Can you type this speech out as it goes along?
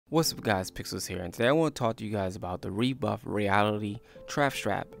What's up guys, Pixels here, and today I want to talk to you guys about the Rebuff Reality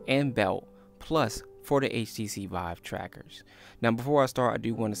Trackstrap and Belt Plus for the HTC Vive trackers. Now before I start, I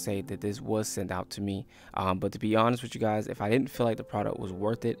do want to say that this was sent out to me, but to be honest with you guys, if I didn't feel like the product was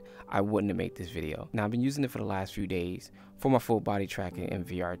worth it, I wouldn't have made this video. Now I've been using it for the last few days for my full body tracking and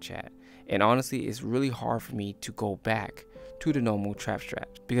VR chat, and honestly it's really hard for me to go back to the normal Trackstrap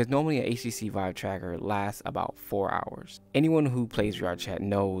because normally a HTC Vive tracker lasts about 4 hours. Anyone who plays VR chat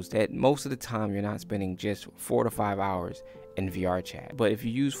knows that most of the time you're not spending just 4 to 5 hours in VR chat. But if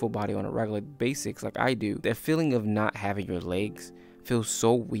you use full body on a regular basics like I do, the feeling of not having your legs feels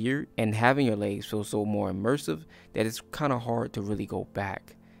so weird, and having your legs feel so more immersive that it's kind of hard to really go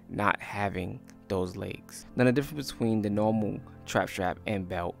back not having those legs. Now the difference between the normal Trackstrap and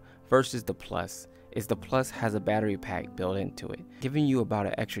Belt versus the Plus is the Plus has a battery pack built into it, giving you about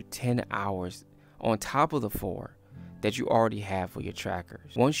an extra 10 hours on top of the 4 that you already have for your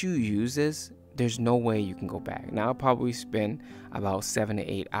trackers. Once you use this, there's no way you can go back. Now I'll probably spend about 7 to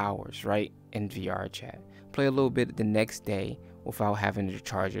 8 hours right in VR chat, play a little bit the next day without having to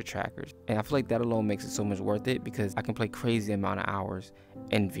charge your trackers, and I feel like that alone makes it so much worth it because I can play crazy amount of hours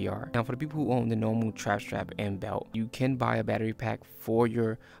in VR. Now for the people who own the normal Trackstrap and Belt, you can buy a battery pack for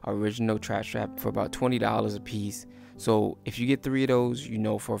your original Trackstrap for about $20 a piece. So if you get 3 of those, you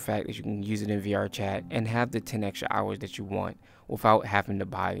know for a fact that you can use it in VR chat and have the 10 extra hours that you want without having to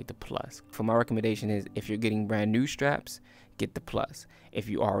buy the Plus. So my recommendation is, if you're getting brand new straps, get the Plus. If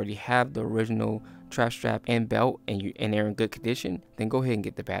you already have the original Trackstrap and Belt and they're in good condition, then go ahead and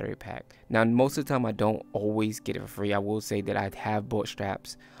get the battery pack. Now most of the time I don't always get it for free. I will say that I have bought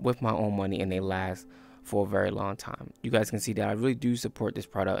straps with my own money and they last for a very long time. You guys can see that I really do support this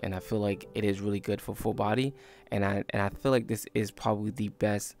product, and I feel like it is really good for full body, and I feel like this is probably the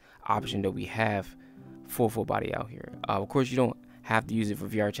best option that we have for full body out here. Of course you don't have to use it for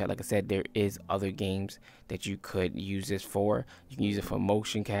VR chat. Like I said, there is other games that you could use this for. You can use it for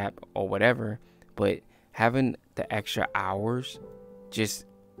motion cap or whatever, but having the extra hours,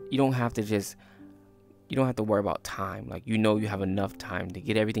 you don't have to worry about time. Like, you know, you have enough time to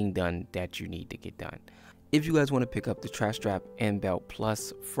get everything done that you need to get done. If you guys want to pick up the Trackstrap and Belt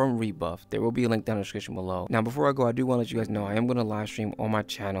Plus from Rebuff, there will be a link down in the description below. Now before I go, I do want to let you guys know I am going to live stream on my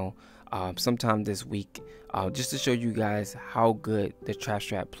channel sometime this week, just to show you guys how good the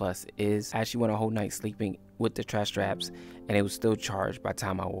Trackstrap Plus is. I actually went a whole night sleeping with the Trackstraps and it was still charged by the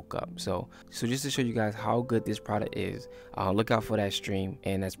time I woke up. So just to show you guys how good this product is, look out for that stream,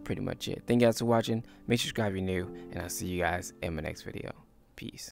 and that's pretty much it. Thank you guys for watching. Make sure to subscribe if you're new, and I'll see you guys in my next video. Peace.